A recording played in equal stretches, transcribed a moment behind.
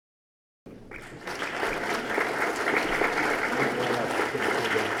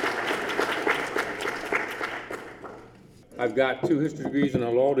I've got 2 history degrees and a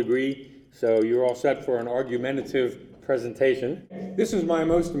law degree, so you're all set for an argumentative presentation. This is my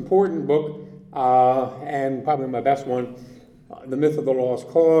most important book, and probably my best one, The Myth of the Lost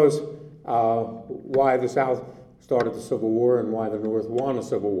Cause, why the South started the Civil War and why the North won the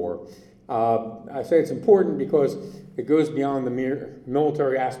Civil War. I say it's important because it goes beyond the mere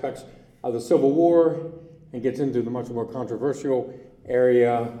military aspects of the Civil War and gets into the much more controversial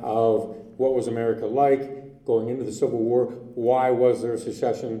area of what was America like going into the Civil War, why was there a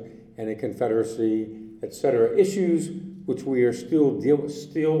secession and a Confederacy, etc. Issues which we are still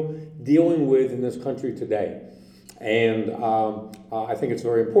dealing with in this country today. And I think it's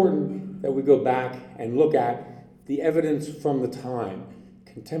very important that we go back and look at the evidence from the time,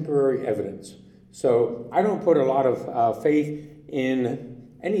 contemporary evidence. So I don't put a lot of faith in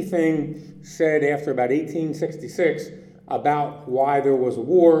anything said after about 1866 about why there was a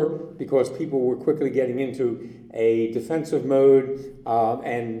war, because people were quickly getting into a defensive mode,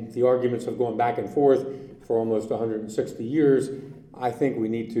 and the arguments have gone back and forth for almost 160 years. I think we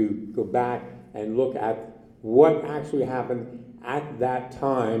need to go back and look at what actually happened at that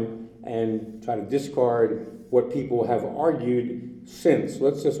time and try to discard what people have argued since.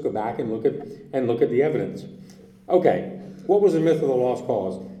 Let's just go back and look at the evidence. Okay, what was the myth of the lost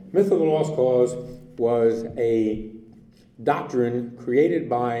cause? Myth of the lost cause was a doctrine created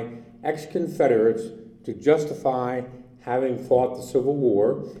by ex-Confederates to justify having fought the Civil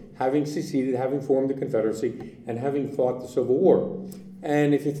War, having seceded, having formed the Confederacy, and having fought the Civil War.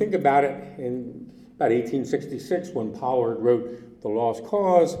 And if you think about it, in about 1866, when Pollard wrote The Lost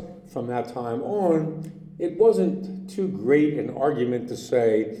Cause, from that time on, it wasn't too great an argument to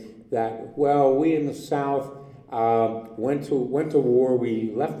say that, well, we in the South went to war,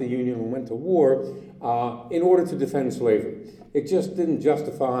 we left the Union and went to war in order to defend slavery. It just didn't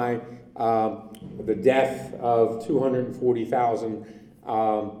justify the death of 240,000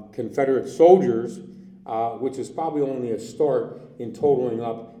 Confederate soldiers, which is probably only a start in totaling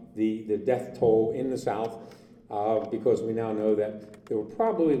up the death toll in the South, because we now know that there were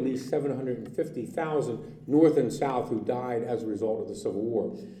probably at least 750,000 North and South who died as a result of the Civil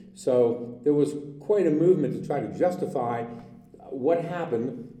War. So there was quite a movement to try to justify what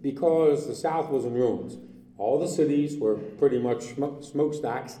happened, because the South was in ruins. All the cities were pretty much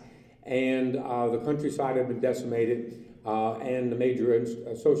smokestacks, and the countryside had been decimated, and the major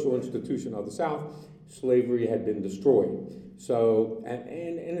social institution of the South, slavery, had been destroyed. So, and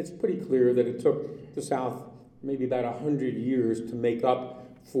it's pretty clear that it took the South maybe about 100 years to make up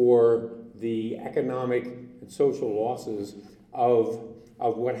for the economic and social losses of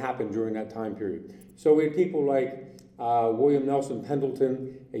what happened during that time period. So we had people like William Nelson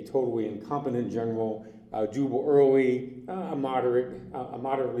Pendleton, a totally incompetent general, Jubal Early, a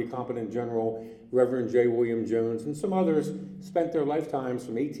moderately competent general, Reverend J. William Jones, and some others spent their lifetimes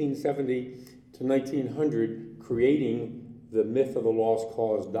from 1870 to 1900 creating the myth of the lost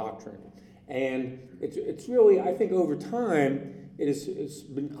cause doctrine. And it's really, I think over time, it's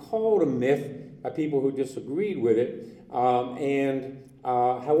been called a myth by people who disagreed with it.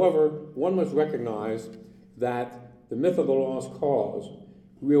 However, one must recognize that the myth of the lost cause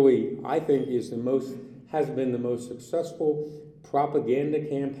really, I think, has been the most successful propaganda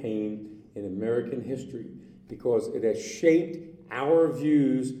campaign in American history, because it has shaped our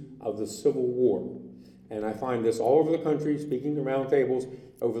views of the Civil War. And I find this all over the country, speaking to roundtables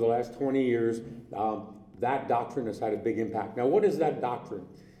over the last 20 years, that doctrine has had a big impact. Now, what is that doctrine?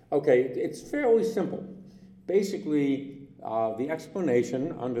 Okay, it's fairly simple. Basically, the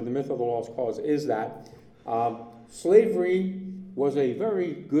explanation under the myth of the lost cause is that slavery was a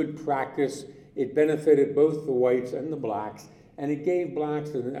very good practice. It benefited both the whites and the blacks, and it gave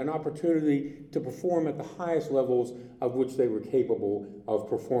blacks an opportunity to perform at the highest levels of which they were capable of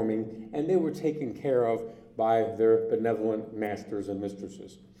performing, and they were taken care of by their benevolent masters and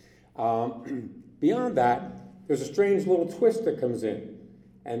mistresses. Beyond that, there's a strange little twist that comes in,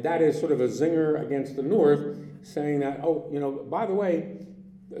 and that is sort of a zinger against the North, saying that, oh, by the way,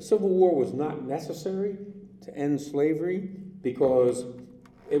 the Civil War was not necessary to end slavery, because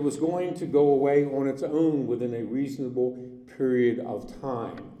it was going to go away on its own within a reasonable period of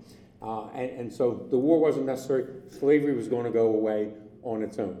time. And so the war wasn't necessary. Slavery was going to go away on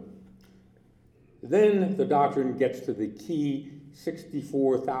its own. Then the doctrine gets to the key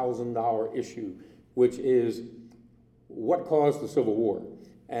 $64,000 issue, which is what caused the Civil War.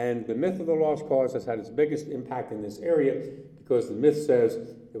 And the myth of the lost cause has had its biggest impact in this area, because the myth says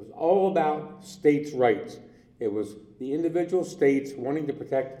it was all about states' rights. It was the individual states wanting to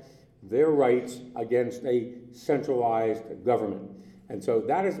protect their rights against a centralized government. And so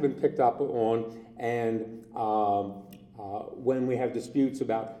that has been picked up on, and when we have disputes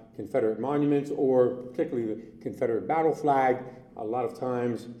about Confederate monuments or particularly the Confederate battle flag, a lot of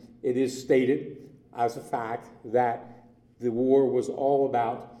times it is stated as a fact that the war was all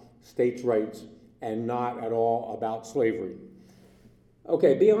about states' rights and not at all about slavery.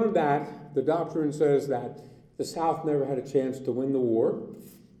 Okay, beyond that, the doctrine says that the South never had a chance to win the war,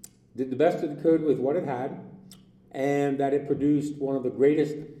 did the best it could with what it had, and that it produced one of the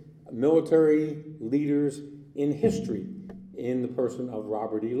greatest military leaders in history in the person of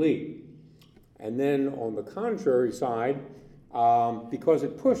Robert E. Lee. And then on the contrary side, because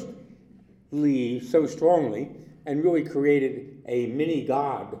it pushed Lee so strongly and really created a mini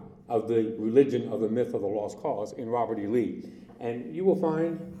god of the religion of the myth of the lost cause in Robert E. Lee. And you will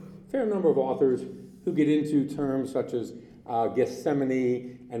find a fair number of authors who get into terms such as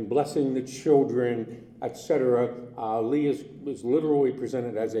Gethsemane and blessing the children, etc. Lee is literally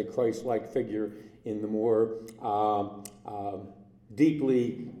presented as a Christ-like figure in the more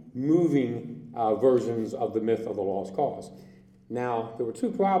deeply moving versions of the myth of the lost cause. Now, there were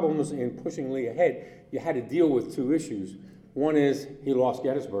two problems in pushing Lee ahead. You had to deal with two issues. One is he lost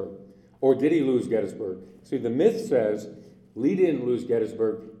Gettysburg, or did he lose Gettysburg? See, the myth says Lee didn't lose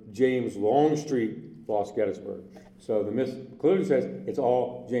Gettysburg, James Longstreet lost Gettysburg. So the myth clearly says it's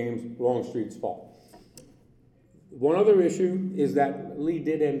all James Longstreet's fault. One other issue is that Lee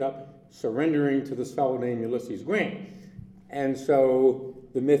did end up surrendering to this fellow named Ulysses Grant. And so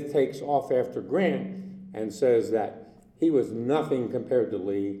the myth takes off after Grant and says that he was nothing compared to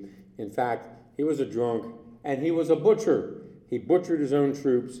Lee. In fact, he was a drunk and he was a butcher. He butchered his own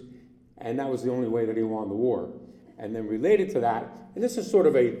troops, and that was the only way that he won the war. And then related to that, and this is sort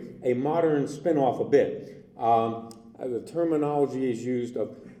of a modern spin-off a bit, the terminology is used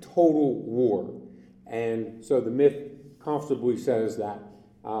of total war. And so the myth comfortably says that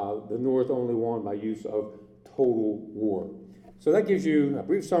the North only won by use of total war. So that gives you a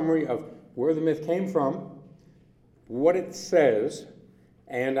brief summary of where the myth came from, what it says,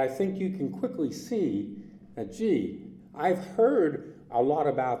 and I think you can quickly see that, gee, I've heard a lot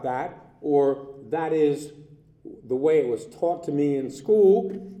about that, or that is the way it was taught to me in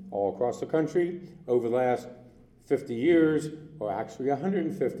school all across the country over the last 50 years, or actually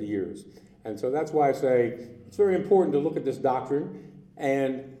 150 years. And so that's why I say it's very important to look at this doctrine,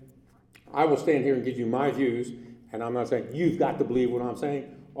 and I will stand here and give you my views, and I'm not saying you've got to believe what I'm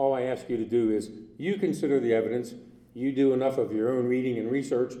saying. All I ask you to do is you consider the evidence, you do enough of your own reading and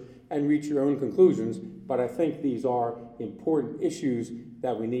research, and reach your own conclusions, but I think these are important issues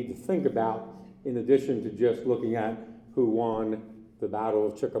that we need to think about in addition to just looking at who won the Battle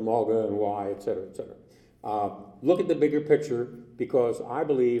of Chickamauga and why, et cetera, et cetera. Look at the bigger picture, because I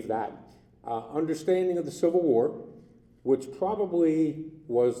believe that understanding of the Civil War, which probably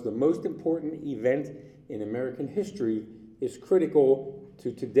was the most important event in American history, is critical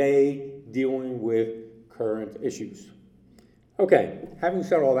to today dealing with current issues. Okay, having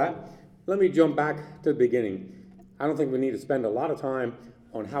said all that, let me jump back to the beginning. I don't think we need to spend a lot of time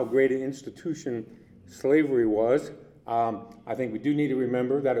on how great an institution slavery was. I think we do need to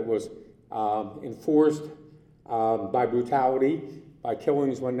remember that it was enforced by brutality, by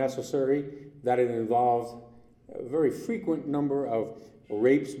killings when necessary, that it involved a very frequent number of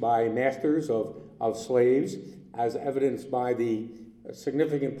rapes by masters of slaves, as evidenced by the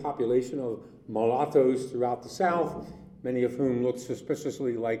significant population of mulattoes throughout the South, many of whom looked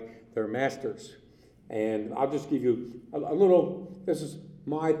suspiciously like their masters. And I'll just give you a little, this is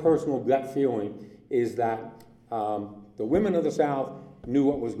my personal gut feeling, is that the women of the South knew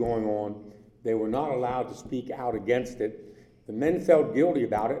what was going on. They were not allowed to speak out against it. The men felt guilty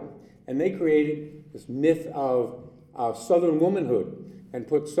about it, and they created this myth of Southern womanhood and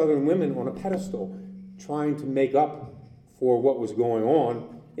put Southern women on a pedestal, trying to make up for what was going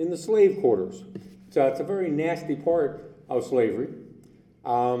on in the slave quarters. So it's a very nasty part of slavery.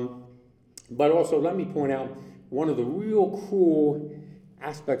 But also, let me point out, one of the real cruel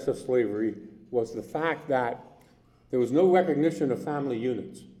aspects of slavery was the fact that there was no recognition of family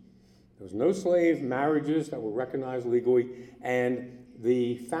units. There was no slave marriages that were recognized legally, and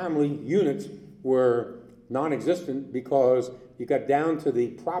the family units were non-existent because you got down to the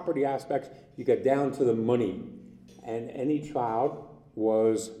property aspects, you got down to the money, and any child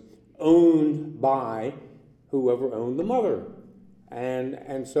was owned by whoever owned the mother.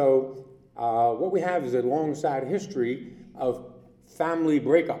 And so what we have is a long, sad history of family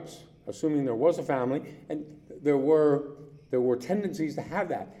breakups, assuming there was a family, and there were tendencies to have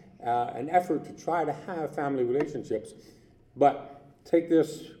that, an effort to try to have family relationships. But take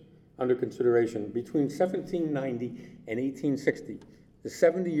this under consideration. Between 1790 and 1860, the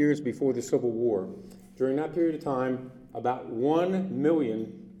 70 years before the Civil War, during that period of time, about 1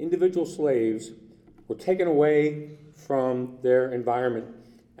 million individual slaves were taken away from their environment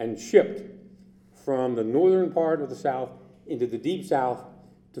and shipped from the northern part of the South into the deep South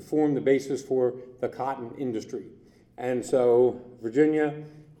to form the basis for the cotton industry. And so Virginia,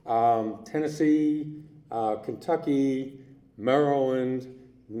 Tennessee, Kentucky, Maryland,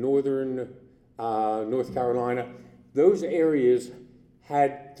 northern North Carolina, those areas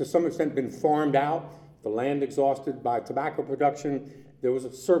had to some extent been farmed out, the land exhausted by tobacco production. There was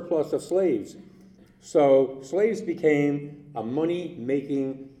a surplus of slaves. So slaves became a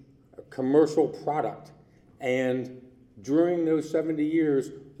money-making commercial product. And during those 70 years,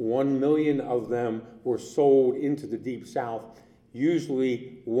 1 million of them were sold into the Deep South,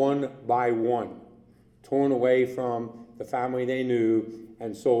 usually one by one, torn away from the family they knew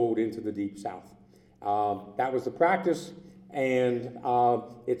and sold into the Deep South. That was the practice, and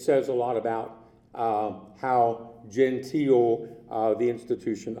it says a lot about how genteel the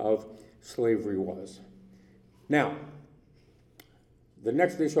institution of slavery was. Now, the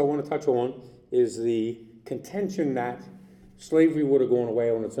next issue I want to touch on is the contention that slavery would have gone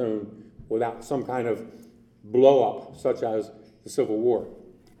away on its own without some kind of blow-up, such as the Civil War.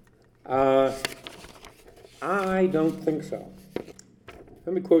 I don't think so.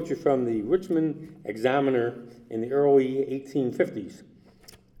 Let me quote you from the Richmond Examiner in the early 1850s.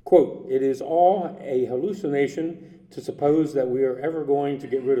 Quote, "It is all a hallucination to suppose that we are ever going to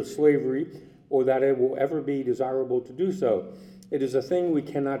get rid of slavery or that it will ever be desirable to do so. It is a thing we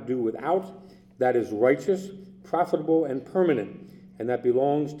cannot do without, that is righteous, profitable, and permanent, and that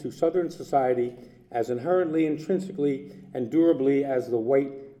belongs to Southern society as inherently, intrinsically, and durably as the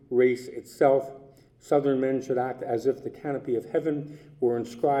white race itself. Southern men should act as if the canopy of heaven were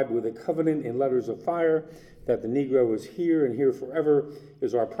inscribed with a covenant in letters of fire, that the Negro is here and here forever,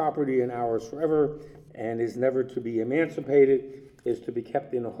 is our property and ours forever, and is never to be emancipated, is to be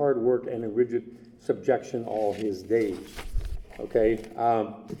kept in hard work and in rigid subjection all his days." Okay,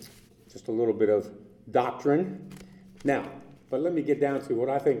 just a little bit of doctrine. Now, but let me get down to what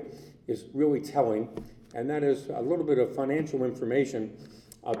I think is really telling, and that is a little bit of financial information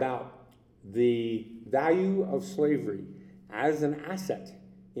about the value of slavery as an asset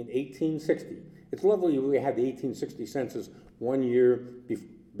in 1860. It's lovely we had the 1860 census 1 year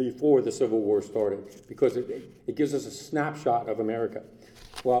before the Civil War started, because it gives us a snapshot of America.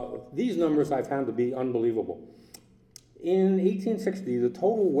 Well, these numbers I found to be unbelievable. In 1860, the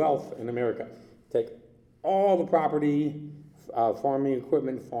total wealth in America, take all the property, farming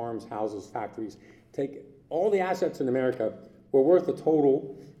equipment, farms, houses, factories, take all the assets in America, were worth a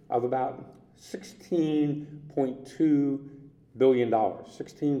total of about $16.2 billion,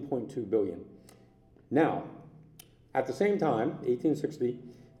 $16.2 billion. Now, at the same time, 1860,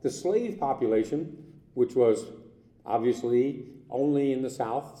 the slave population, which was obviously only in the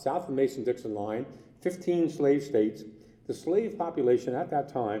south of the Mason-Dixon line, 15 slave states, the slave population at that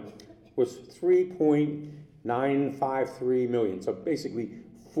time was 3.953 million. So basically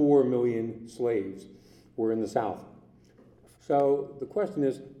 4 million slaves were in the South. So the question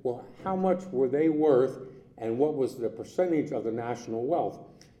is, well, how much were they worth and what was the percentage of the national wealth?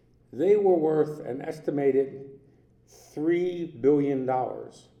 They were worth an estimated $3 billion.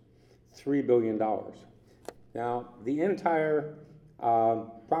 $3 billion. Now, the entire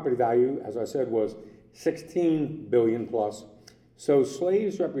property value, as I said, was 16 billion plus. So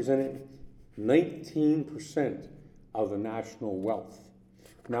slaves represented 19% of the national wealth.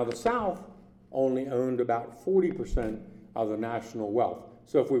 Now, the South only owned about 40% of the national wealth.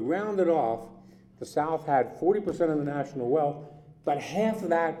 So if we round it off, the South had 40% of the national wealth, but half of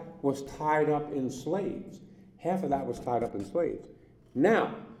that was tied up in slaves. Half of that was tied up in slaves.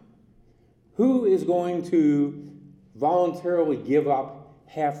 Now, who is going to voluntarily give up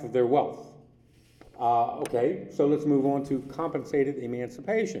half of their wealth? Okay, so let's move on to compensated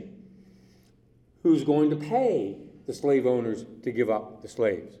emancipation. Who's going to pay the slave owners to give up the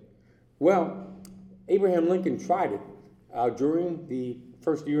slaves? Well, Abraham Lincoln tried it. During the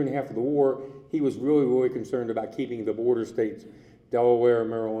first year and a half of the war, he was really concerned about keeping the border states, Delaware,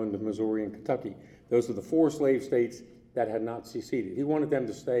 Maryland, Missouri, and Kentucky. Those are the 4 slave states that had not seceded. He wanted them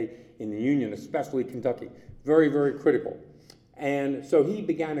to stay in the Union, especially Kentucky. Very critical. And so he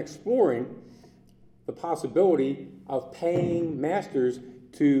began exploring the possibility of paying masters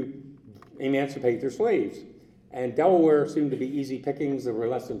to emancipate their slaves. And Delaware seemed to be easy pickings. There were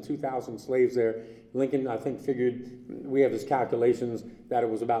less than 2,000 slaves there. Lincoln, I think, figured, we have his calculations, that it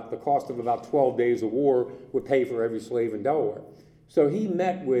was about the cost of about 12 days of war would pay for every slave in Delaware. So he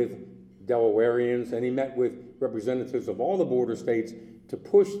met with Delawareans and he met with representatives of all the border states to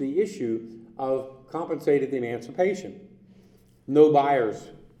push the issue of compensated emancipation. No buyers,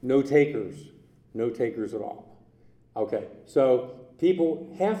 no takers at all. Okay, so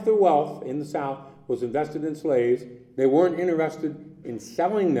people, half their wealth in the South was invested in slaves. They weren't interested in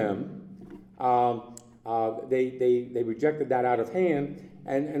selling them. They rejected that out of hand.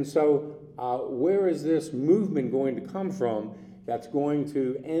 And so where is this movement going to come from that's going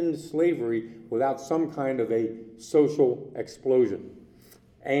to end slavery without some kind of a social explosion?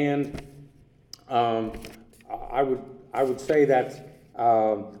 And I would say that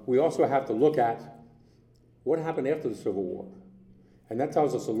we also have to look at what happened after the Civil War. And that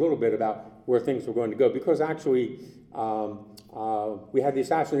tells us a little bit about where things were going to go, because actually we had the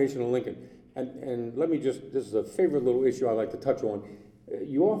assassination of Lincoln. And let me just, this is a favorite little issue I like to touch on.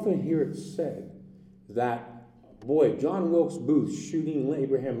 You often hear it said that, boy, John Wilkes Booth shooting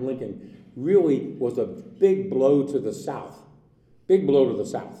Abraham Lincoln really was a big blow to the South. Big blow to the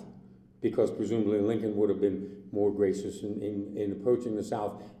South, because presumably Lincoln would have been more gracious in approaching the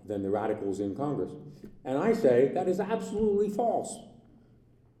South than the radicals in Congress. And I say that is absolutely false.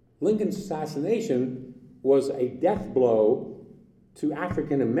 Lincoln's assassination was a death blow to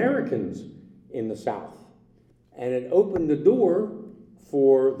African Americans in the South. And it opened the door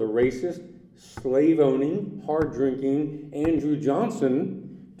for the racist, slave-owning, hard-drinking Andrew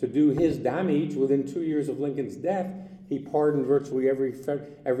Johnson to do his damage. Within 2 years of Lincoln's death, he pardoned virtually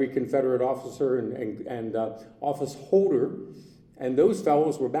every Confederate officer and office holder. And those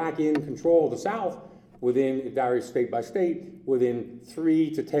fellows were back in control of the South within, it varies state by state, within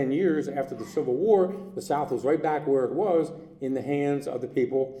 3 to 10 years after the Civil War. The South was right back where it was, in the hands of the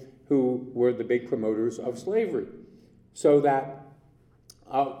people who were the big promoters of slavery. So that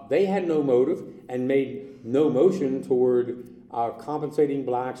they had no motive and made no motion toward compensating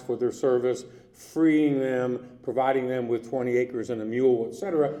blacks for their service, freeing them, providing them with 20 acres and a mule,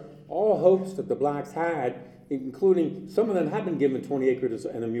 etc. All hopes that the blacks had, including some of them had been given 20 acres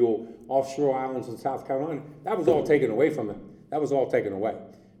and a mule offshore islands in South Carolina. That was all taken away from them. That was all taken away.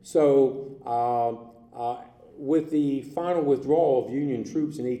 So with the final withdrawal of Union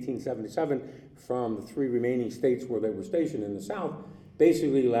troops in 1877 from the 3 remaining states where they were stationed in the South,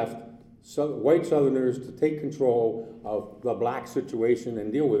 basically left white Southerners to take control of the black situation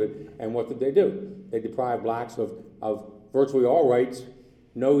and deal with it. And what did they do? They deprived blacks of virtually all rights,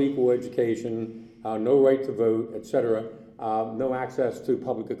 no equal education, no right to vote, etc., no access to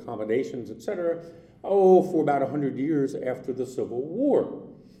public accommodations, etc., for about 100 years after the Civil War.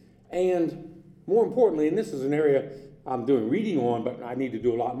 And more importantly, and this is an area I'm doing reading on, but I need to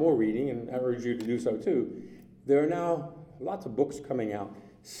do a lot more reading, and I urge you to do so too, there are now lots of books coming out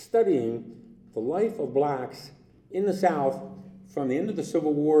studying the life of blacks in the South from the end of the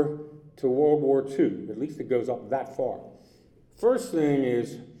Civil War to World War II. At least it goes up that far. First thing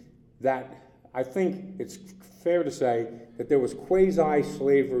is that I think it's fair to say that there was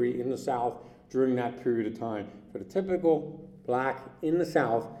quasi-slavery in the South during that period of time. For the typical black in the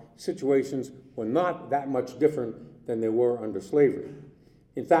South, situations were not that much different than they were under slavery.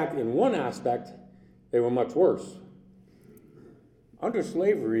 In fact, in one aspect, they were much worse. Under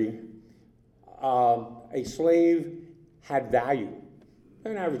slavery, a slave had value,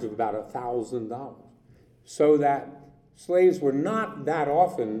 an average of about $1,000, so that slaves were not that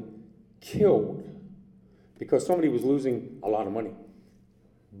often killed because somebody was losing a lot of money.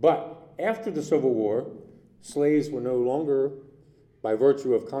 But after the Civil War, slaves were no longer, by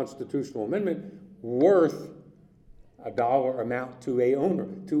virtue of constitutional amendment, worth a dollar amount to an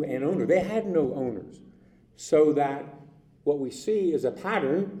owner. They had no owners. So that what we see is a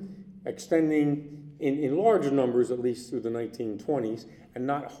pattern extending in large numbers, at least through the 1920s, and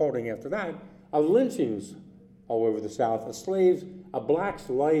not halting after that, of lynchings all over the South. A black's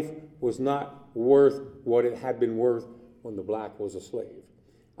life was not worth what it had been worth when the black was a slave.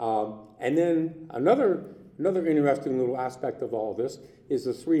 And then another interesting little aspect of all this is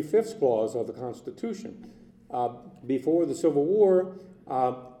the 3/5 clause of the Constitution. Before the Civil War,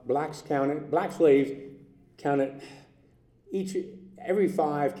 black slaves counted every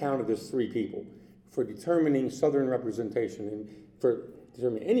 5 counted as 3 people for determining Southern representation and for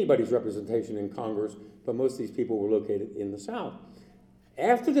determining anybody's representation in Congress, but most of these people were located in the South.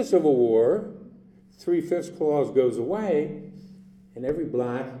 After the Civil War, 3/5 clause goes away, and every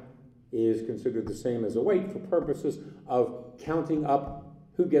black is considered the same as a white for purposes of counting up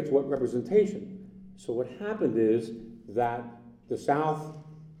who gets what representation. So what happened is that the South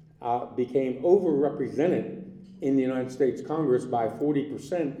became overrepresented in the United States Congress by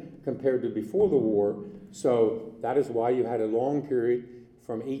 40% compared to before the war. So that is why you had a long period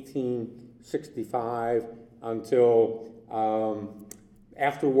from 1865 until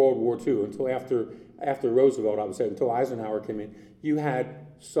after World War II, until after Roosevelt, I would say, until Eisenhower came in, you had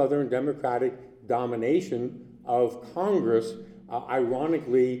Southern Democratic domination of Congress,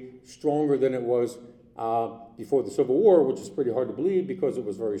 ironically stronger than it was before the Civil War, which is pretty hard to believe because it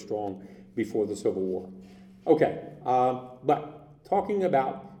was very strong before the Civil War. Okay, but talking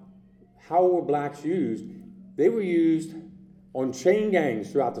about how were blacks used, they were used on chain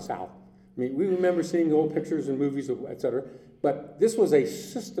gangs throughout the South. I mean, we remember seeing the old pictures and movies, et cetera, but this was a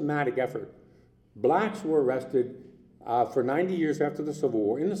systematic effort. Blacks were arrested for 90 years after the Civil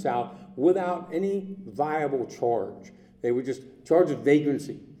War in the South without any viable charge. They were just charged with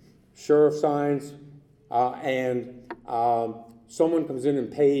vagrancy. Sheriff signs, and someone comes in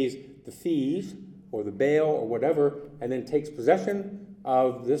and pays the fees or the bail or whatever, and then takes possession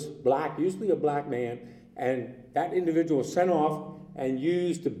of this black, usually a black man, and that individual is sent off and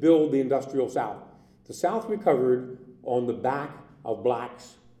used to build the industrial South. The South recovered on the back of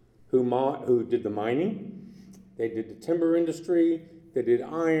blacks who did the mining, they did the timber industry, they did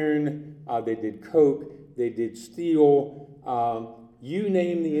iron, they did coke, they did steel, you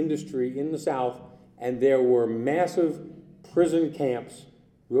name the industry in the South, and there were massive prison camps,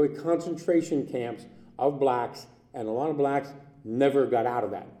 really concentration camps of blacks, and a lot of blacks never got out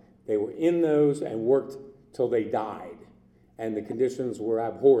of that. They were in those and worked till they died, and the conditions were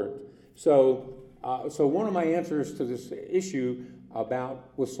abhorrent. So one of my answers to this issue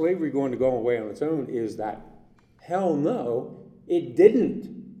about was slavery going to go away on its own is that hell no, it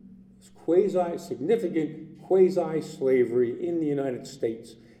didn't. It's significant quasi-slavery in the United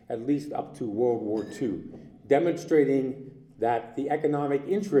States, at least up to World War II, demonstrating that the economic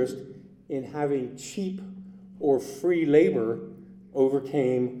interest in having cheap or free labor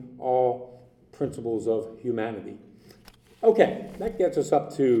overcame all principles of humanity. Okay, that gets us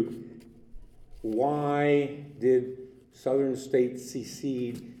up to why did Southern states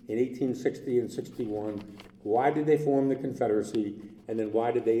secede in 1860 and 61? Why did they form the Confederacy? And then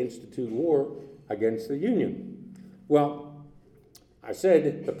why did they institute war against the Union? Well, I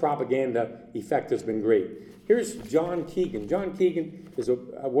said the propaganda effect has been great. Here's John Keegan. John Keegan was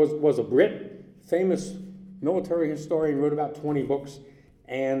a Brit, famous military historian, wrote about 20 books.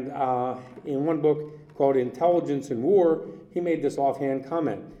 And in one book called Intelligence in War, he made this offhand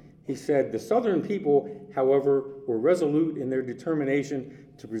comment. He said, the Southern people, however, were resolute in their determination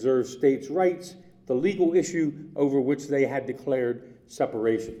to preserve states' rights, the legal issue over which they had declared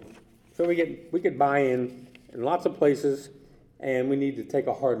separation. So we could buy in lots of places, and we need to take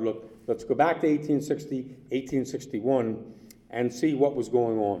a hard look. Let's go back to 1860, 1861, and see what was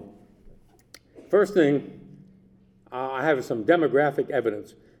going on. First thing, I have some demographic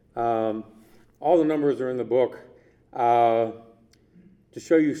evidence. All the numbers are in the book to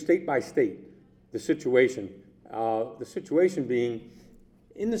show you state by state the situation. The situation being,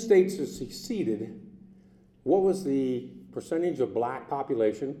 in the states that seceded, what was the percentage of black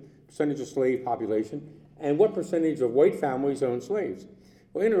population, percentage of slave population, and what percentage of white families owned slaves?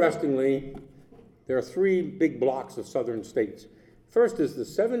 Well, interestingly, there are three big blocks of southern states. First is the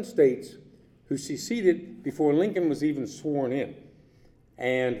 7 states who seceded before Lincoln was even sworn in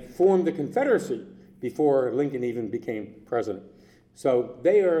and formed the Confederacy before Lincoln even became president. So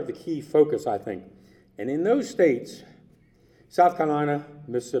they are the key focus, I think. And in those states, South Carolina,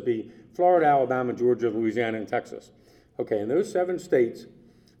 Mississippi, Florida, Alabama, Georgia, Louisiana, and Texas. Okay, in those 7 states,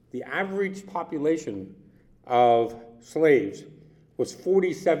 the average population of slaves was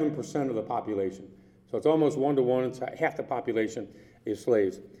 47% of the population. So it's almost 1-to-1, it's half the population is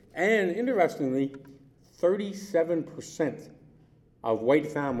slaves. And interestingly, 37% of white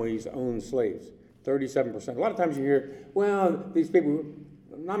families own slaves. 37%. A lot of times you hear, well, these people,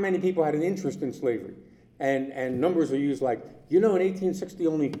 not many people had an interest in slavery. And numbers are used like, in 1860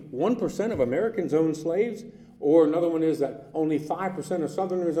 only 1% of Americans owned slaves, or another one is that only 5% of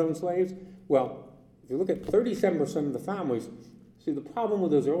Southerners owned slaves. Well, if you look at 37% of the families, see, the problem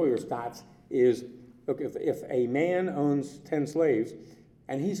with those earlier stats is, look, if a man owns 10 slaves,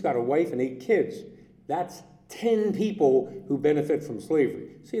 and he's got a wife and 8 kids, that's 10 people who benefit from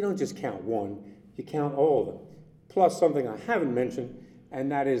slavery. So you don't just count one, you count all of them. Plus something I haven't mentioned,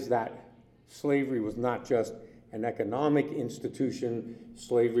 and that is that slavery was not just an economic institution,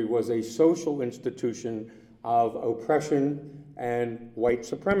 slavery was a social institution of oppression and white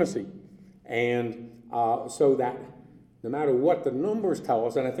supremacy. And so that no matter what the numbers tell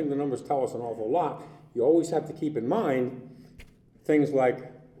us, and I think the numbers tell us an awful lot, you always have to keep in mind things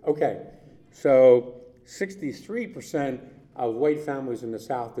like, okay, so 63% of white families in the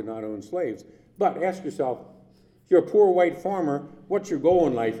South did not own slaves. But ask yourself, if you're a poor white farmer, what's your goal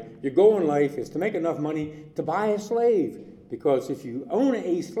in life? Your goal in life is to make enough money to buy a slave. because if you own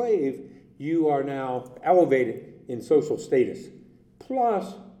a slave, you are now elevated in social status.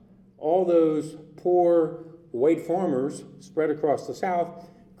 Plus, all those poor white farmers spread across the South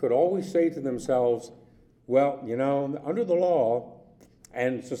could always say to themselves, well, you know, under the law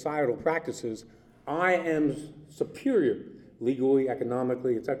and societal practices, I am superior legally,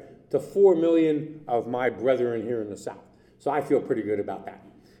 economically, etc., to 4 million of my brethren here in the South. So I feel pretty good about that.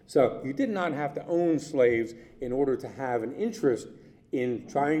 So you did not have to own slaves in order to have an interest in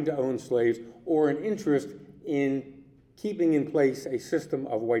trying to own slaves or an interest in keeping in place a system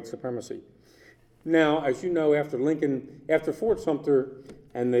of white supremacy. Now, as you know, after Fort Sumter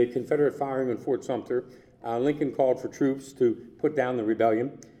and the Confederate firing on Fort Sumter, Lincoln called for troops to put down the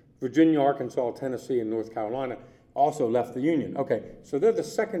rebellion. Virginia, Arkansas, Tennessee, and North Carolina also left the Union. Okay, so they're the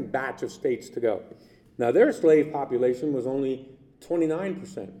second batch of states to go. Now, their slave population was only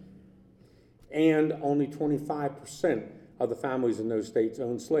 29%, and only 25% of the families in those states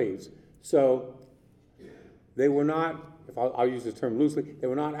owned slaves. So they were not, if I'll use the term loosely, they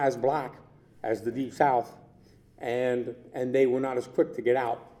were not as black as the Deep South, and they were not as quick to get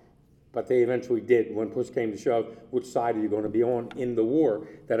out, but they eventually did when push came to shove. Which side are you going to be on in the war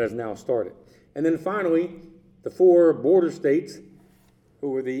that has now started? And then finally, the 4 border states, who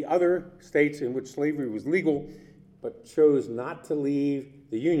were the other states in which slavery was legal, but chose not to leave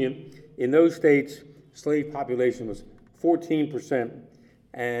the Union. In those states, slave population was 14%,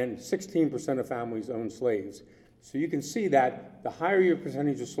 and 16% of families owned slaves. So you can see that the higher your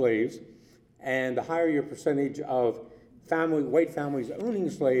percentage of slaves and the higher your percentage of white families owning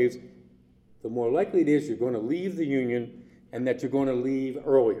slaves, the more likely it is you're going to leave the Union and that you're going to leave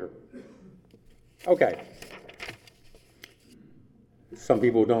earlier. Okay. Some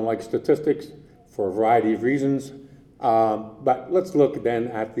people don't like statistics for a variety of reasons, but let's look then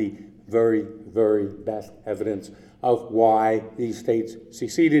at the very, very best evidence of why these states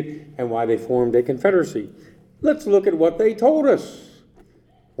seceded and why they formed a confederacy. Let's look at what they told us.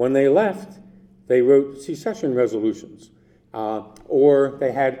 When they left, they wrote secession resolutions, or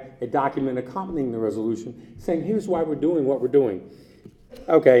they had a document accompanying the resolution saying, here's why we're doing what we're doing.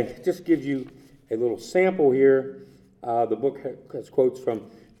 Okay, just give you a little sample here. The book has quotes from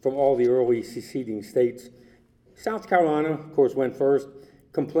all the early seceding states. South Carolina, of course, went first,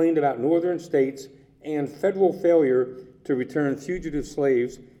 complained about northern states and federal failure to return fugitive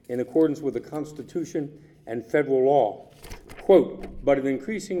slaves in accordance with the Constitution and federal law. Quote, but an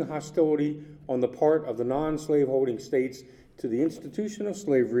increasing hostility on the part of the non-slaveholding states to the institution of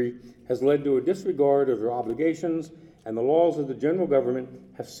slavery has led to a disregard of their obligations, and the laws of the general government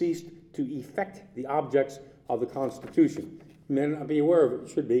have ceased to effect the objects of the Constitution. You may not be aware of it,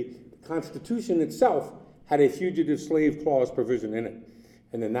 should be. The Constitution itself had a fugitive slave clause provision in it.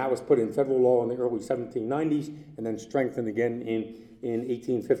 And then that was put in federal law in the early 1790s and then strengthened again in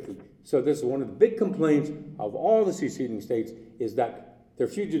 1850. So this is one of the big complaints of all the seceding states, is that their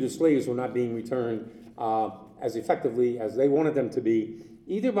fugitive slaves were not being returned as effectively as they wanted them to be,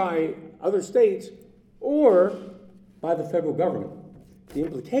 either by other states or by the federal government. The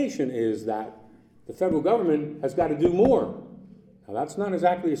implication is that the federal government has got to do more. Now, that's not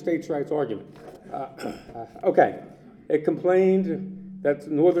exactly a states' rights argument. Okay, it complained that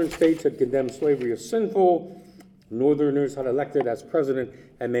northern states had condemned slavery as sinful. Northerners had elected as president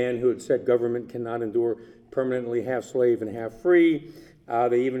a man who had said government cannot endure permanently half slave and half free.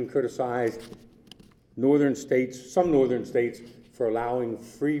 They even criticized northern states, some northern states, for allowing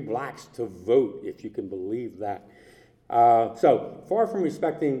free blacks to vote, if you can believe that. So, far from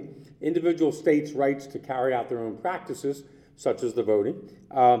respecting individual states' rights to carry out their own practices, such as the voting,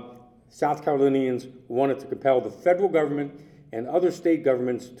 South Carolinians wanted to compel the federal government and other state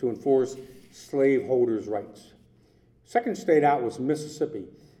governments to enforce slaveholders' rights. Second state out was Mississippi.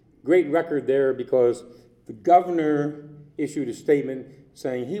 Great record there because the governor issued a statement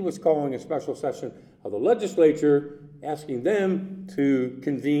saying he was calling a special session of the legislature, asking them to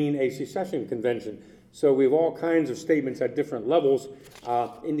convene a secession convention. So we have all kinds of statements at different levels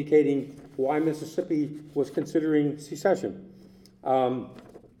indicating why Mississippi was considering secession.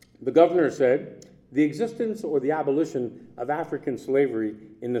 The governor said, the existence or the abolition of African slavery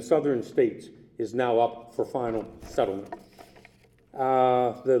in the southern states is now up for final settlement.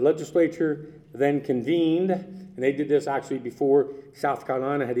 The legislature then convened, and they did this actually before South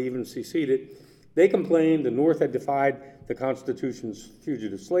Carolina had even seceded. They complained the North had defied the Constitution's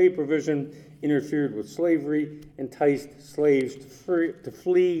fugitive slave provision, interfered with slavery, enticed slaves to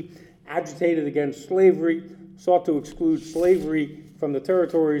flee, agitated against slavery, sought to exclude slavery from the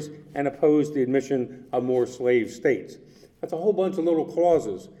territories, and opposed the admission of more slave states. That's a whole bunch of little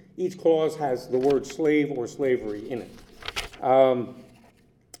clauses. Each clause has the word slave or slavery in it. The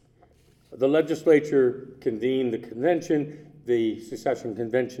legislature convened the convention. The secession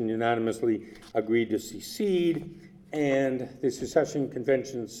convention unanimously agreed to secede, and the secession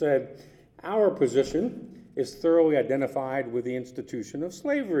convention said, "Our position is thoroughly identified with the institution of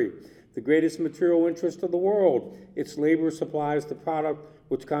slavery, the greatest material interest of the world. Its labor supplies the product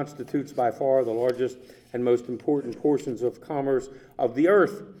which constitutes by far the largest and most important portions of commerce of the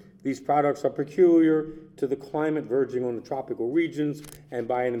earth. These products are peculiar to the climate verging on the tropical regions, and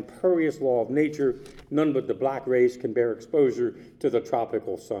by an imperious law of nature, none but the black race can bear exposure to the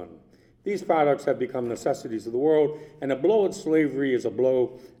tropical sun. These products have become necessities of the world, and a blow at slavery is a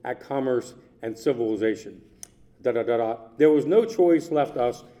blow at commerce and civilization." There was no choice left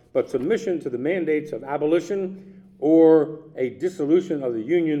us but submission to the mandates of abolition or a dissolution of the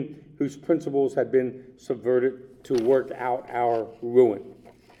Union whose principles had been subverted to work out our ruin.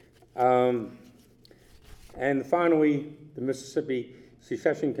 And finally, the Mississippi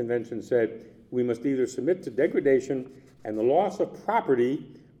Secession Convention said, "We must either submit to degradation and the loss of property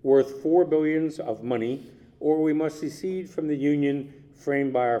worth $4 billion of money, or we must secede from the Union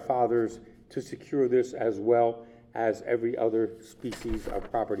framed by our fathers to secure this as well as every other species of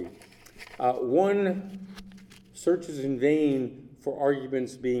property." One searches in vain for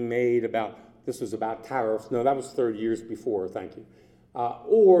arguments being made about this was about tariffs. No, that was 30 years before, thank you.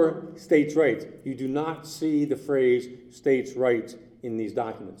 Or states' rights. You do not see the phrase states' rights in these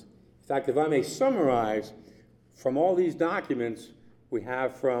documents. In fact, if I may summarize, from all these documents we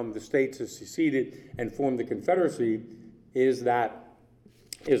have from the states that seceded and formed the Confederacy is that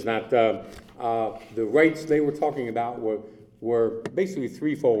the rights they were talking about were basically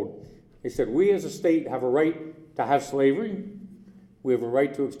threefold. They said, we as a state have a right to have slavery, we have a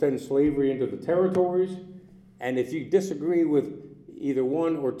right to extend slavery into the territories, and if you disagree with either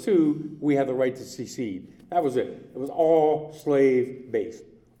one or two, we have the right to secede. That was it. It was all slave-based,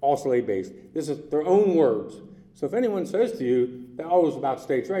 all slave-based. This is their own words. So if anyone says to you, they're always about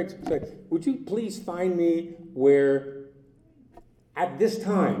states' rights, say, would you please find me where at this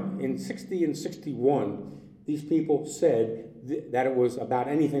time, in 60 and 61, these people said that it was about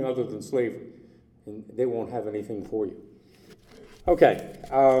anything other than slavery, and they won't have anything for you. Okay,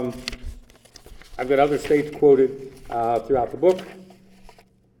 I've got other states quoted throughout the book.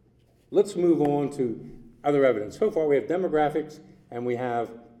 Let's move on to other evidence. So far we have demographics and we have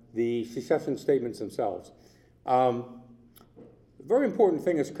the secession statements themselves. A very important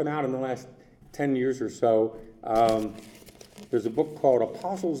thing has come out in the last 10 years or so. There's a book called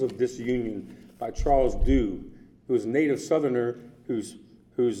Apostles of Disunion by Charles Dew, who was a native Southerner whose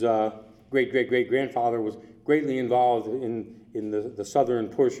great-great-great-grandfather was greatly involved in the Southern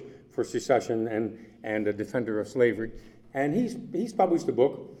push for secession and a defender of slavery. And he's published a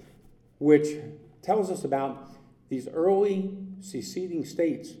book which tells us about these early seceding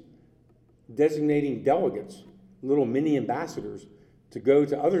states designating delegates, little mini ambassadors, to go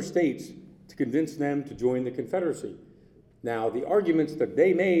to other states to convince them to join the Confederacy. Now, the arguments that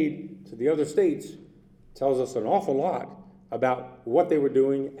they made to the other states tells us an awful lot about what they were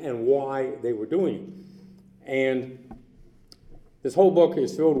doing and why they were doing it. And this whole book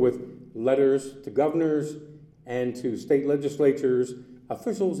is filled with letters to governors and to state legislatures,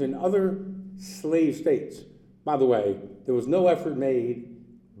 officials in other slave states. By the way, there was no effort made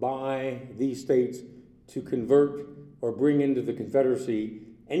by these states to convert or bring into the Confederacy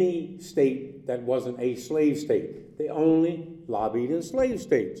any state that wasn't a slave state. They only lobbied in slave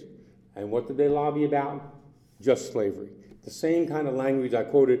states. And what did they lobby about? Just slavery. The same kind of language I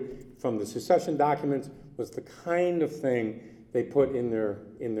quoted from the secession documents was the kind of thing they put in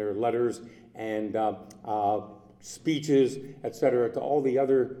their letters and speeches, etc., to all the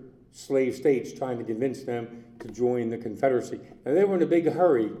other slave states trying to convince them to join the Confederacy. Now, they were in a big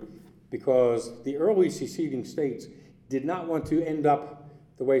hurry because the early seceding states did not want to end up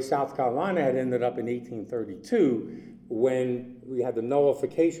the way South Carolina had ended up in 1832 when we had the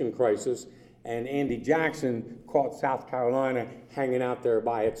nullification crisis and Andy Jackson caught South Carolina hanging out there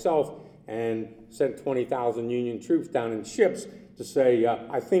by itself and sent 20,000 Union troops down in ships to say,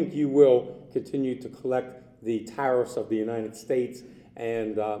 I think you will continue to collect the tariffs of the United States,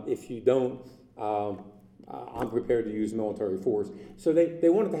 and if you don't, I'm prepared to use military force. So they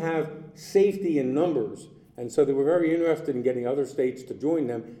wanted to have safety in numbers, and so they were very interested in getting other states to join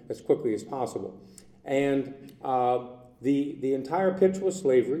them as quickly as possible. And the entire pitch was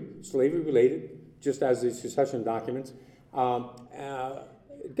slavery related, just as the secession documents.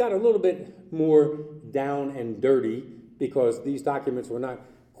 It got a little bit more down and dirty because these documents were not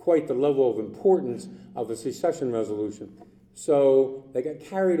quite the level of importance of a secession resolution. So they got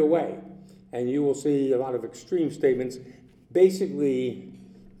carried away, and you will see a lot of extreme statements. basically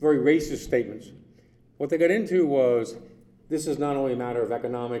very racist statements. What they got into was this is not only a matter of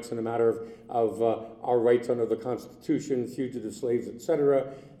economics and a matter of our rights under the Constitution, fugitive slaves,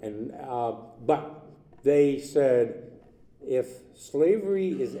 etc. But they said if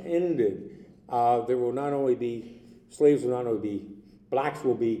slavery is ended, there will not only be slaves will not only be blacks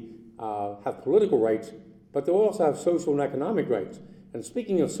will be have political rights, but they'll also have social and economic rights. And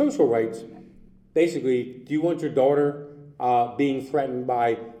speaking of social rights, basically, do you want your daughter being threatened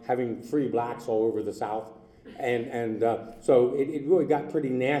by having free blacks all over the South? So it really got pretty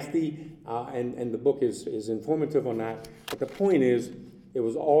nasty, and the book is informative on that. But the point is, it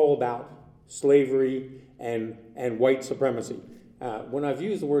was all about slavery and white supremacy. When I've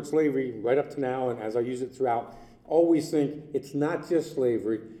used the word slavery right up to now, and as I use it throughout, always think it's not just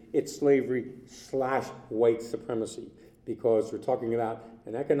slavery, it's slavery / white supremacy, because we're talking about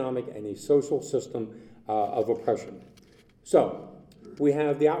an economic and a social system of oppression. So we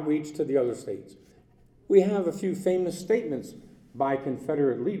have the outreach to the other states. We have a few famous statements by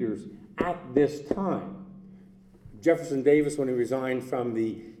Confederate leaders at this time. Jefferson Davis, when he resigned from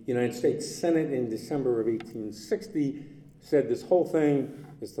the United States Senate in December of 1860, said this whole thing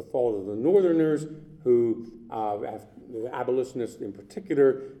is the fault of the Northerners, who, the abolitionists in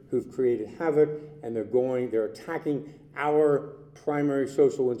particular, who've created havoc, and they're attacking our primary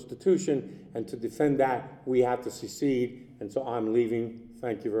social institution, and to defend that, we have to secede, and so I'm leaving,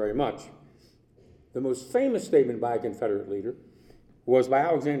 thank you very much. The most famous statement by a Confederate leader was by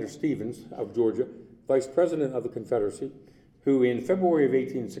Alexander Stephens of Georgia, Vice President of the Confederacy, who in February of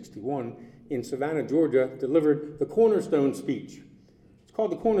 1861 in Savannah, Georgia, delivered the Cornerstone Speech. It's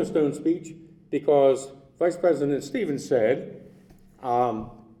called the Cornerstone Speech because Vice President Stephens said,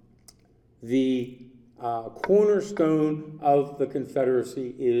 the cornerstone of the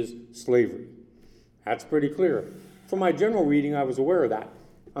Confederacy is slavery. That's pretty clear. From my general reading, I was aware of that.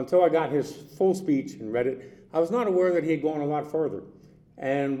 Until I got his full speech and read it, I was not aware that he had gone a lot further.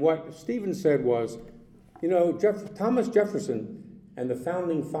 And what Stephens said was, Thomas Jefferson and the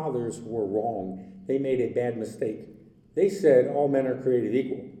founding fathers were wrong. They made a bad mistake. They said all men are created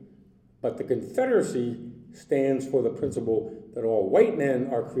equal. But the Confederacy stands for the principle that all white men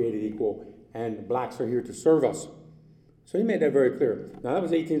are created equal and blacks are here to serve us. So he made that very clear. Now that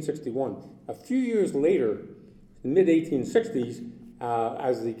was 1861. A few years later, in the mid-1860s,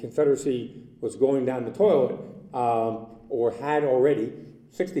 as the Confederacy was going down the toilet, or had already,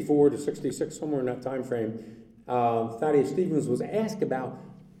 64 to 66, somewhere in that time frame, Thaddeus Stevens was asked about,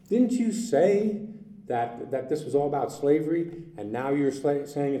 didn't you say that this was all about slavery, and now you're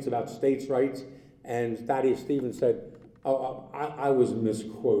saying it's about states' rights? And Thaddeus Stevens said, I was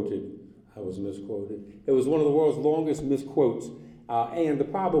misquoted. It was one of the world's longest misquotes. And the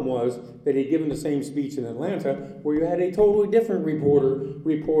problem was that he'd given the same speech in Atlanta where you had a totally different reporter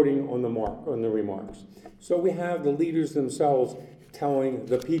reporting on the remarks. So we have the leaders themselves telling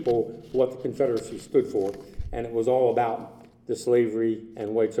the people what the Confederacy stood for, and it was all about the slavery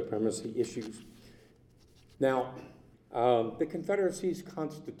and white supremacy issues. Now, the Confederacy's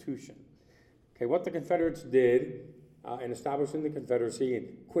Constitution. Okay, what the Confederates did in establishing the Confederacy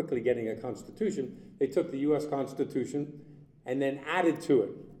and quickly getting a Constitution, they took the U.S. Constitution and then added to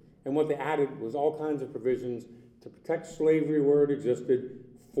it. And what they added was all kinds of provisions to protect slavery where it existed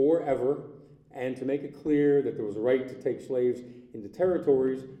forever, and to make it clear that there was a right to take slaves into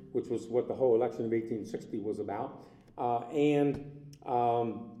territories, which was what the whole election of 1860 was about, and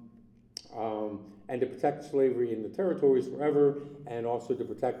to protect slavery in the territories forever, and also to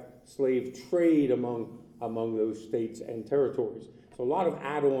protect slave trade among those states and territories. So a lot of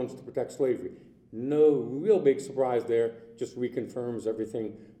add-ons to protect slavery. No real big surprise there, just reconfirms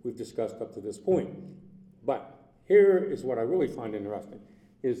everything we've discussed up to this point. But here is what I really find interesting,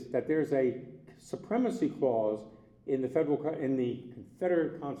 is that there's a supremacy clause in the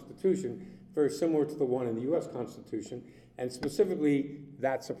Confederate Constitution, very similar to the one in the U.S. Constitution, and specifically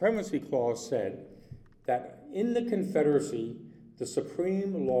that supremacy clause said that in the Confederacy, the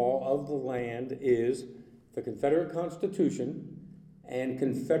supreme law of the land is the Confederate Constitution and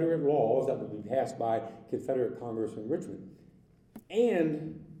Confederate laws that would be passed by Confederate Congress in Richmond.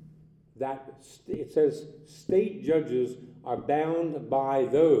 And that it says state judges are bound by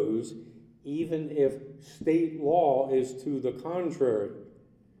those even if state law is to the contrary.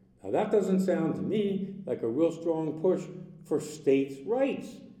 Now that doesn't sound to me like a real strong push for states' rights.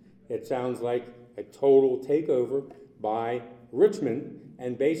 It sounds like a total takeover by Richmond,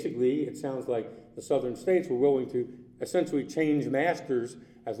 and basically it sounds like the southern states were willing to essentially change masters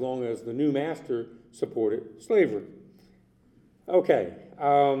as long as the new master supported slavery. Okay,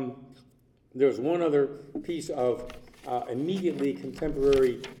 there's one other piece of immediately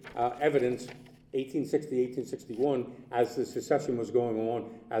contemporary evidence, 1860, 1861, as the secession was going on,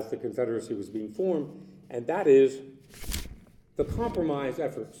 as the Confederacy was being formed, and that is the compromise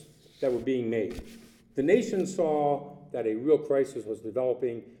efforts that were being made. The nation saw that a real crisis was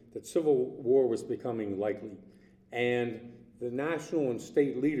developing, that civil war was becoming likely, and the national and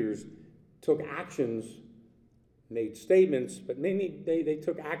state leaders took actions, made statements, but mainly they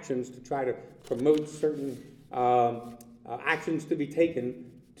took actions to try to promote certain actions to be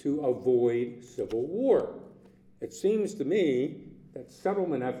taken to avoid civil war. It seems to me that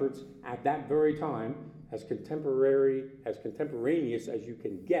settlement efforts at that very time, as contemporaneous as you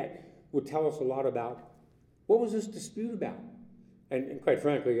can get, would tell us a lot about what was this dispute about. And quite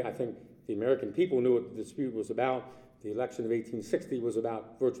frankly, I think the American people knew what the dispute was about. The election of 1860 was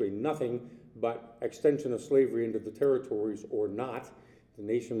about virtually nothing but extension of slavery into the territories or not. The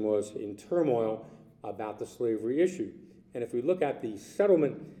nation was in turmoil about the slavery issue. And if we look at the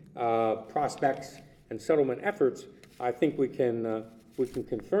settlement prospects and settlement efforts, I think we can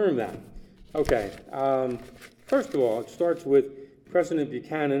confirm that. Okay, first of all, it starts with President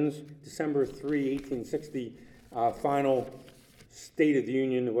Buchanan's December 3, 1860 final State of the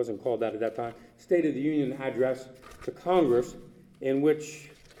Union, it wasn't called that at that time, State of the Union address to Congress, in which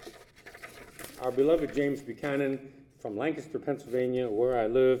our beloved James Buchanan from Lancaster, Pennsylvania, where I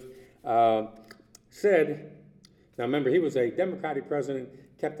live, said, now remember, he was a Democratic president,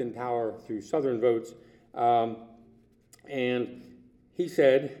 kept in power through Southern votes, and he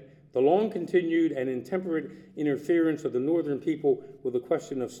said, the long-continued and intemperate interference of the Northern people with the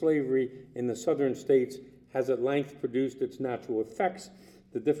question of slavery in the Southern states has at length produced its natural effects.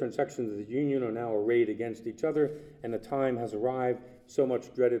 The different sections of the Union are now arrayed against each other, and the time has arrived, so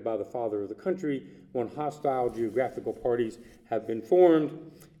much dreaded by the father of the country, when hostile geographical parties have been formed.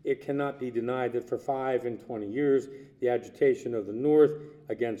 It cannot be denied that for 5 and 20 years, the agitation of the North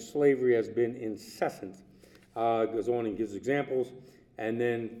against slavery has been incessant. Goes on and gives examples. And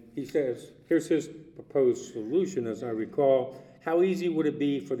then he says, here's his proposed solution, as I recall. How easy would it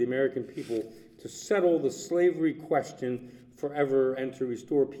be for the American people to settle the slavery question forever and to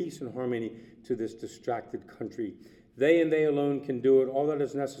restore peace and harmony to this distracted country? They and they alone can do it. All that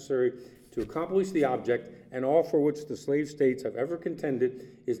is necessary to accomplish the object, and all for which the slave states have ever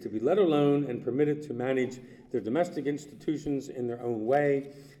contended, is to be let alone and permitted to manage their domestic institutions in their own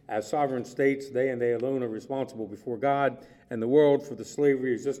way. As sovereign states, they and they alone are responsible before God and the world for the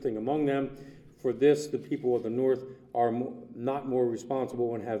slavery existing among them. For this, the people of the North are not more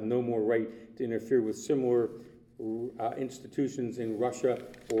responsible and have no more right to interfere with similar institutions in Russia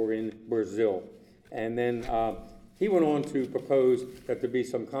or in Brazil. And then he went on to propose that there be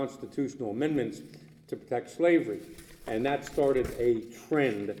some constitutional amendments to protect slavery. And that started a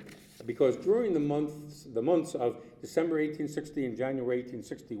trend, because during the months of December 1860 and January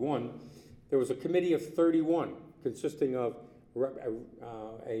 1861, there was a committee of 31 consisting of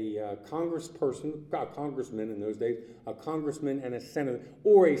a congressman in those days, a congressman and a senator,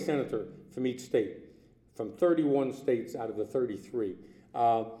 or a senator from each state, from 31 states out of the 33.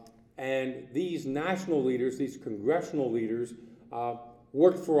 And these national leaders, these congressional leaders,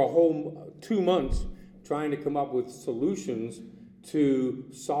 worked for a whole 2 months trying to come up with solutions to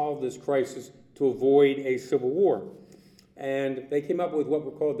solve this crisis, to avoid a civil war. And they came up with what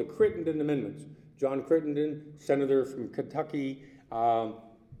were called the Crittenden Amendments. John Crittenden, senator from Kentucky,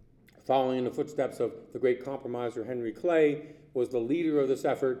 following in the footsteps of the great compromiser Henry Clay, was the leader of this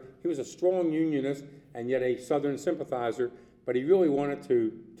effort. He was a strong unionist and yet a Southern sympathizer, but he really wanted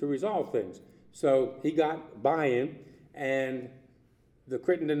to resolve things. So he got buy-in, and the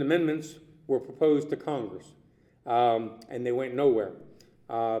Crittenden Amendments were proposed to Congress, and they went nowhere.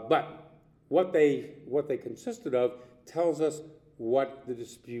 But what they consisted of tells us what the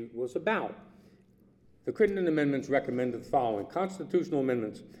dispute was about. The Crittenden Amendments recommended the following: constitutional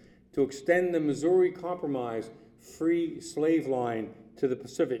amendments to extend the Missouri Compromise free slave line to the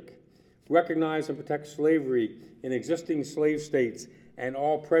Pacific, recognize and protect slavery in existing slave states and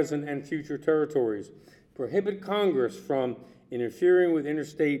all present and future territories, prohibit Congress from interfering with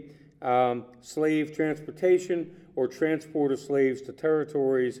interstate slave transportation or transport of slaves to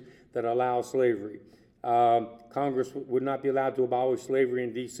territories that allow slavery. Congress would not be allowed to abolish slavery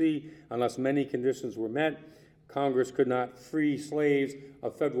in D.C. unless many conditions were met. Congress could not free slaves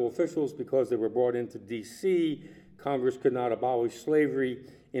of federal officials because they were brought into D.C. Congress could not abolish slavery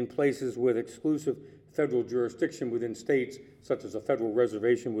in places with exclusive federal jurisdiction within states, such as a federal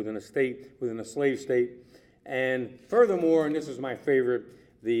reservation within a state, within a slave state. And furthermore, and this is my favorite,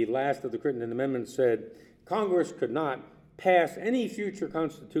 the last of the Crittenden Amendments said, Congress could not pass any future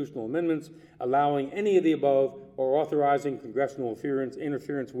constitutional amendments allowing any of the above or authorizing congressional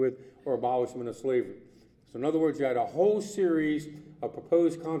interference with or abolishment of slavery. So in other words, you had a whole series of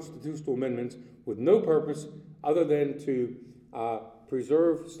proposed constitutional amendments with no purpose other than to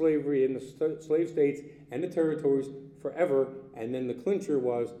preserve slavery in the slave states and the territories forever. And then the clincher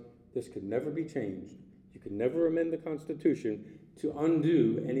was, this could never be changed. You could never amend the Constitution to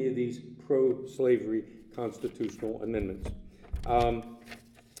undo any of these pro-slavery constitutional amendments.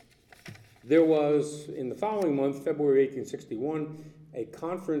 There was, in the following month, February 1861, a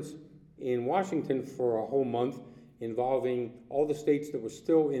conference in Washington for a whole month involving all the states that were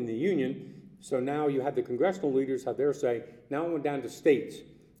still in the Union. So now you had the congressional leaders have their say. Now it went down to states.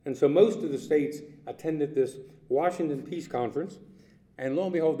 And so most of the states attended this Washington Peace Conference, and lo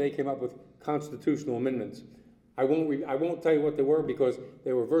and behold, they came up with constitutional amendments. I won't tell you what they were because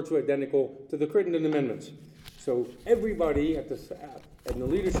they were virtually identical to the Crittenden Amendments. So everybody in the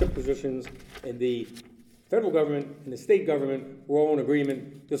leadership positions in the federal government and the state government were all in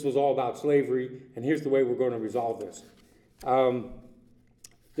agreement. This was all about slavery, and here's the way we're going to resolve this.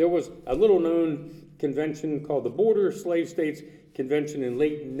 There was a little-known convention called the Border Slave States Convention in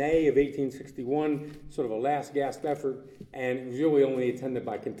late May of 1861, sort of a last-gasp effort, and it was really only attended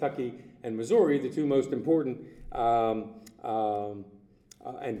by Kentucky and Missouri, the two most important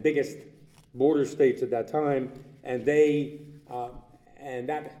and biggest border states at that time, and that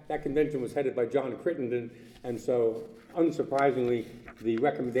convention was headed by John Crittenden, and so unsurprisingly, the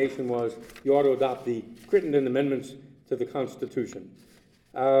recommendation was you ought to adopt the Crittenden Amendments to the Constitution.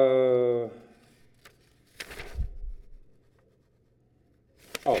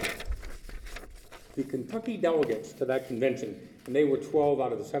 The Kentucky delegates to that convention, and they were 12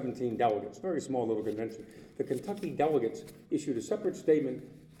 out of the 17 delegates, very small little convention. The Kentucky delegates issued a separate statement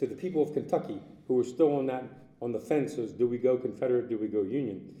to the people of Kentucky who were still on the fence as, do we go Confederate, do we go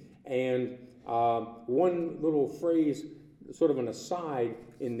Union? And one little phrase, sort of an aside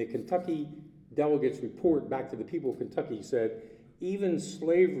in the Kentucky delegates' report back to the people of Kentucky said, even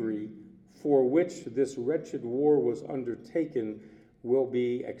slavery for which this wretched war was undertaken will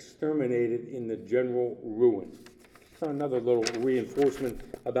be exterminated in the general ruin. So another little reinforcement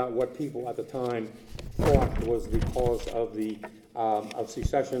about what people at the time thought was the cause of the of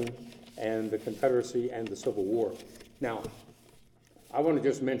secession and the Confederacy and the Civil War. Now, I want to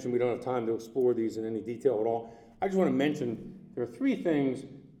just mention, we don't have time to explore these in any detail at all. I just want to mention there are three things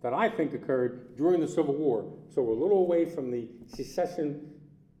that I think occurred during the Civil War. So we're a little away from the secession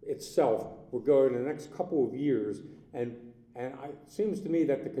itself. We're going in the next couple of years, and it seems to me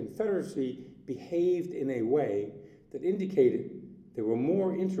that the Confederacy behaved in a way that indicated they were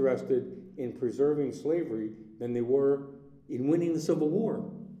more interested in preserving slavery than they were in winning the Civil War.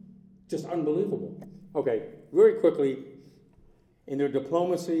 Just unbelievable. Okay, very quickly, in their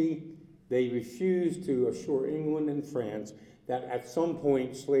diplomacy, they refused to assure England and France that at some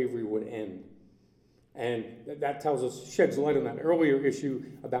point slavery would end. And that tells us, sheds light on that earlier issue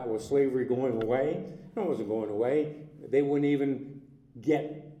about was slavery going away? No, it wasn't going away. They wouldn't even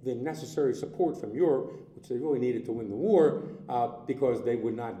get the necessary support from Europe, which they really needed to win the war, because they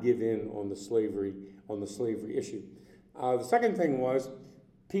would not give in on the slavery issue. The second thing was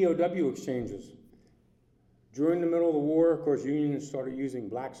POW exchanges. During the middle of the war, of course, Unions started using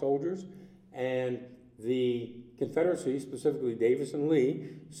black soldiers, and the Confederacy, specifically Davis and Lee,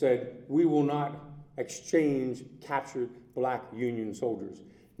 said, we will not exchange captured black Union soldiers.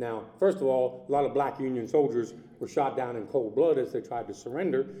 Now, first of all, a lot of black Union soldiers were shot down in cold blood as they tried to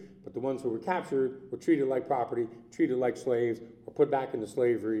surrender, but the ones who were captured were treated like property, treated like slaves, or put back into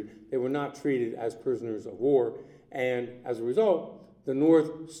slavery. They were not treated as prisoners of war, and as a result, the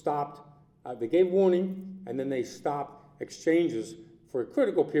North stopped, they gave warning, and then they stopped exchanges for a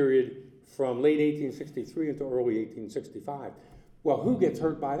critical period from late 1863 until early 1865. Well, who gets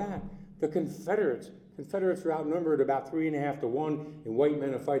hurt by that? The Confederates. Confederates are outnumbered about 3.5 to 1 in white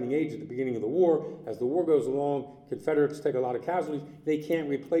men of fighting age at the beginning of the war. As the war goes along, Confederates take a lot of casualties. They can't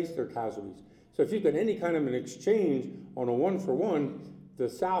replace their casualties. So if you've got any kind of an exchange on a one-for-one, the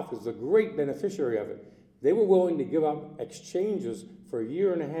South is a great beneficiary of it. They were willing to give up exchanges for a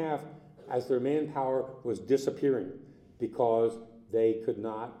year and a half as their manpower was disappearing because they could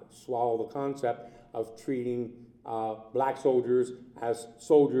not swallow the concept of treating black soldiers as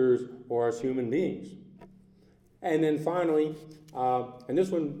soldiers or as human beings. And then finally, and this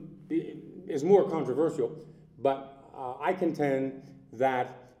one is more controversial, but I contend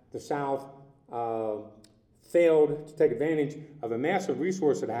that the South failed to take advantage of a massive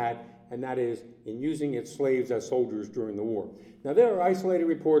resource it had, and that is in using its slaves as soldiers during the war. Now, there are isolated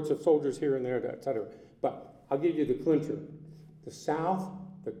reports of soldiers here and there, et cetera, but I'll give you the clincher. The South,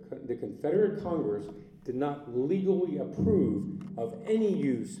 the Confederate Congress, did not legally approve of any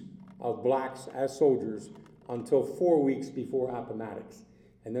use of blacks as soldiers until 4 weeks before Appomattox.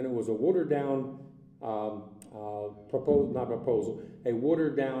 And then it was a watered down a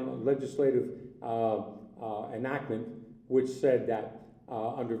watered down legislative enactment which said that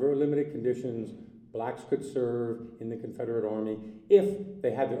under very limited conditions, blacks could serve in the Confederate Army if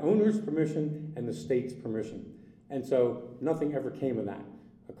they had their owner's permission and the state's permission. And so nothing ever came of that.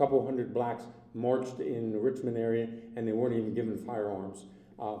 A couple hundred blacks marched in the Richmond area and they weren't even given firearms.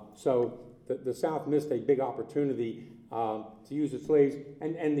 So the South missed a big opportunity to use its slaves.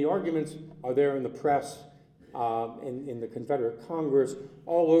 And the arguments are there in the press, in the Confederate Congress.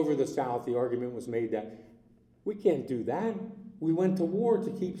 All over the South, the argument was made that we can't do that. We went to war to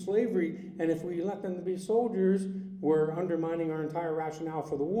keep slavery, and if we let them be soldiers, we're undermining our entire rationale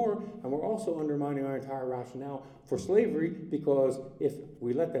for the war, and we're also undermining our entire rationale for slavery, because if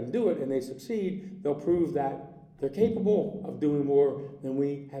we let them do it and they succeed, they'll prove that they're capable of doing more than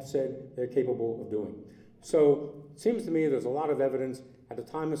we have said they're capable of doing. So it seems to me there's a lot of evidence at the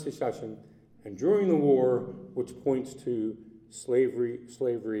time of secession and during the war which points to slavery,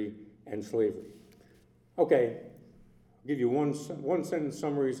 and slavery. Okay, I'll give you one sentence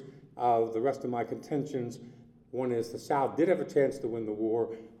summaries of the rest of my contentions. One is the South did have a chance to win the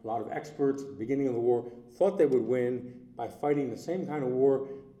war. A lot of experts at the beginning of the war thought they would win by fighting the same kind of war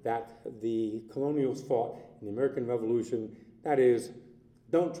that the colonials fought in the American Revolution. That is,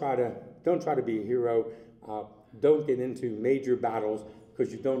 don't try to be a hero. Don't get into major battles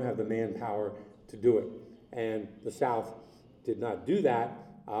because you don't have the manpower to do it. And the South did not do that.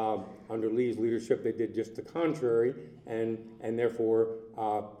 Under Lee's leadership, they did just the contrary, and therefore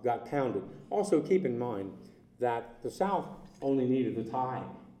got pounded. Also, keep in mind that the South only needed the tie.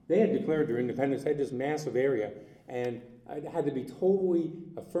 They had declared their independence. They had this massive area, and it had to be totally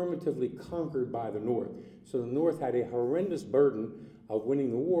affirmatively conquered by the North. So the North had a horrendous burden of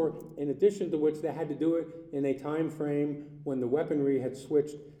winning the war, in addition to which they had to do it in a time frame when the weaponry had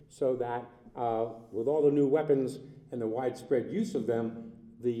switched so that with all the new weapons and the widespread use of them,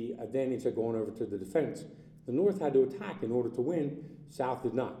 the advantage had gone over to the defense. The North had to attack in order to win. South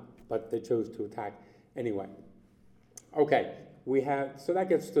did not, but they chose to attack anyway. Okay, so that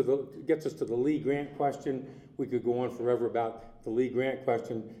gets us to the Lee Grant question. We could go on forever about the Lee Grant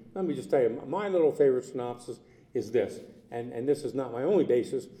question. Let me just tell you, my little favorite synopsis is this, and this is not my only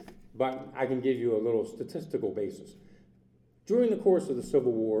basis, but I can give you a little statistical basis. During the course of the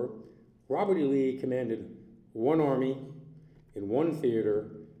Civil War, Robert E. Lee commanded one army in one theater,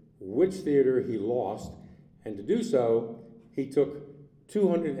 which theater he lost, and to do so, he took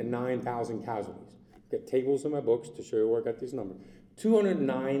 209,000 casualties. I've got tables in my books to show you where I got these numbers.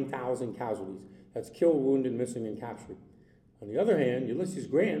 209,000 casualties. That's killed, wounded, missing, and captured. On the other hand, Ulysses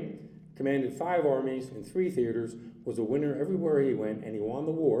Grant commanded 5 armies in 3 theaters, was a winner everywhere he went, and he won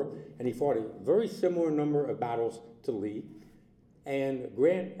the war, and he fought a very similar number of battles to Lee. And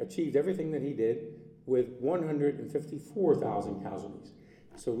Grant achieved everything that he did with 154,000 casualties.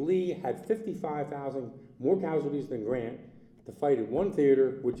 So Lee had 55,000 more casualties than Grant to fight in one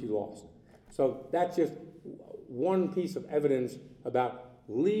theater, which he lost. So that's just one piece of evidence about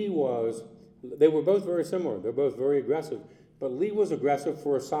Lee they were both very similar. They're both very aggressive. But Lee was aggressive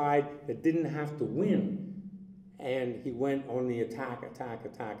for a side that didn't have to win. And he went on the attack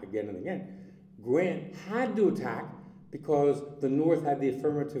again and again. Grant had to attack because the North had the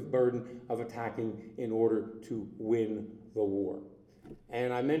affirmative burden of attacking in order to win the war.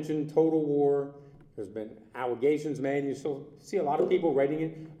 And I mentioned total war. There's been allegations made. You still see a lot of people writing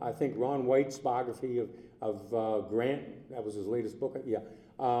it. I think Ron White's biography of Grant, that was his latest book,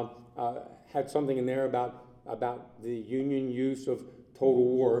 had something in there about the Union use of total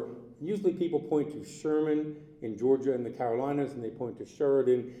war. Usually people point to Sherman in Georgia and the Carolinas, and they point to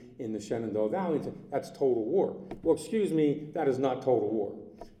Sheridan in the Shenandoah Valley and say, that's total war. Well, excuse me, that is not total war.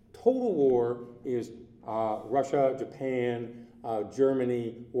 Total war is Russia, Japan,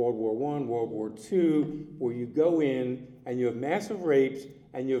 Germany, World War I, World War II, where you go in and you have massive rapes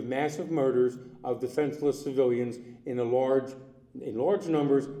and you have massive murders of defenseless civilians in large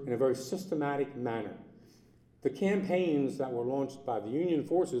numbers in a very systematic manner. The campaigns that were launched by the Union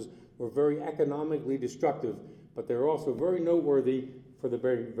forces were very economically destructive, but they're also very noteworthy for the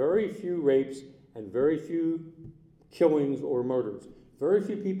very few rapes and very few killings or murders. Very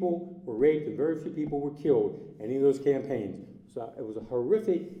few people were raped and very few people were killed in any of those campaigns. So it was a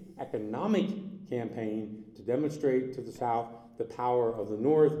horrific economic campaign to demonstrate to the South the power of the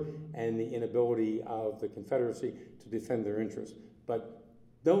North and the inability of the Confederacy to defend their interests. But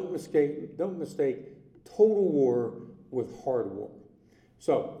don't mistake total war with hard war.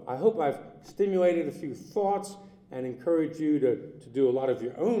 So I hope I've stimulated a few thoughts and encourage you to do a lot of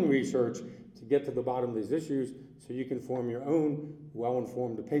your own research to get to the bottom of these issues so you can form your own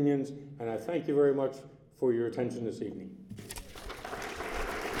well-informed opinions. And I thank you very much for your attention this evening.